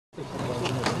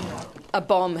A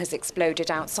bomb has exploded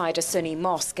outside a Sunni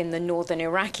mosque in the northern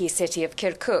Iraqi city of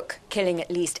Kirkuk, killing at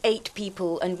least 8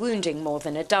 people and wounding more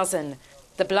than a dozen.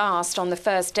 The blast on the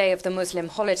first day of the Muslim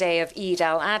holiday of Eid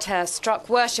al-Adha struck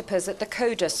worshippers at the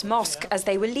Qodus mosque as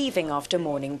they were leaving after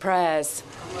morning prayers.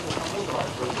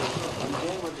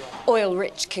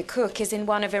 Oil-rich Kirkuk is in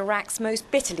one of Iraq's most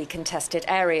bitterly contested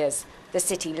areas. The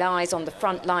city lies on the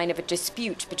front line of a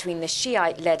dispute between the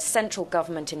Shi'ite-led central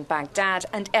government in Baghdad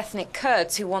and ethnic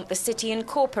Kurds who want the city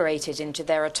incorporated into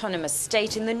their autonomous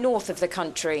state in the north of the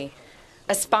country.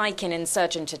 A spike in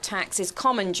insurgent attacks is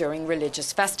common during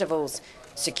religious festivals.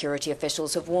 Security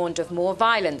officials have warned of more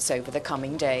violence over the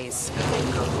coming days.